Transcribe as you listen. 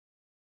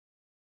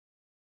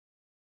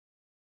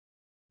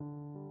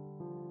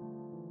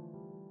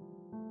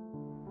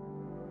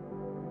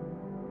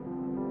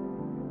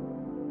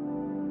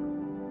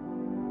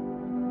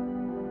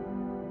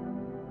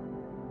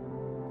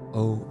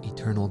O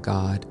eternal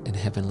God and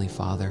heavenly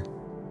Father,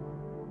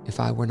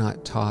 if I were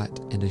not taught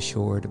and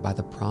assured by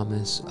the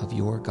promise of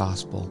your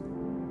gospel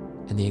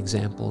and the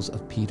examples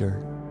of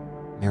Peter,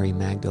 Mary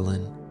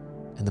Magdalene,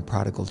 and the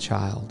prodigal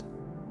child,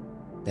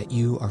 that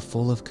you are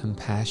full of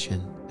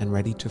compassion and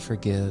ready to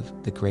forgive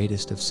the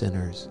greatest of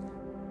sinners,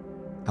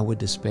 I would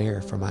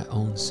despair for my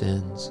own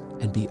sins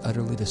and be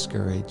utterly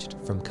discouraged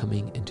from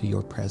coming into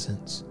your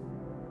presence.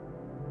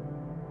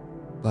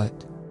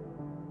 But,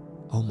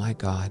 O my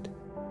God,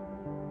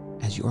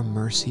 as your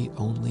mercy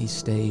only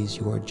stays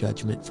your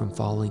judgment from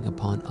falling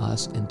upon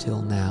us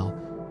until now,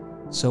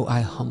 so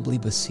I humbly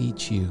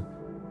beseech you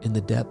in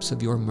the depths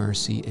of your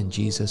mercy in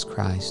Jesus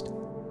Christ,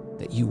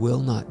 that you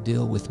will not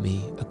deal with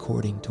me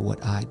according to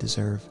what I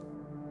deserve,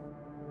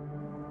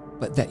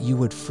 but that you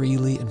would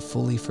freely and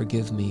fully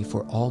forgive me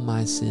for all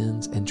my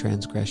sins and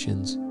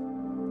transgressions,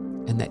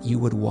 and that you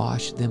would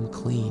wash them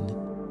clean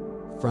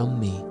from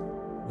me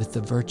with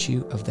the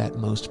virtue of that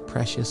most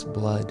precious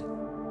blood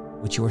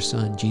which your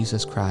Son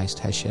Jesus Christ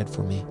has shed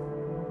for me.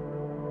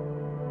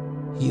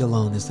 He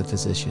alone is the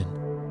physician,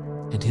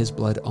 and his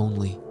blood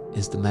only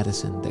is the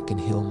medicine that can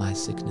heal my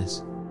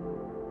sickness.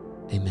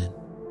 Amen.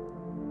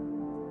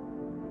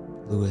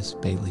 Louis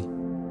Bailey.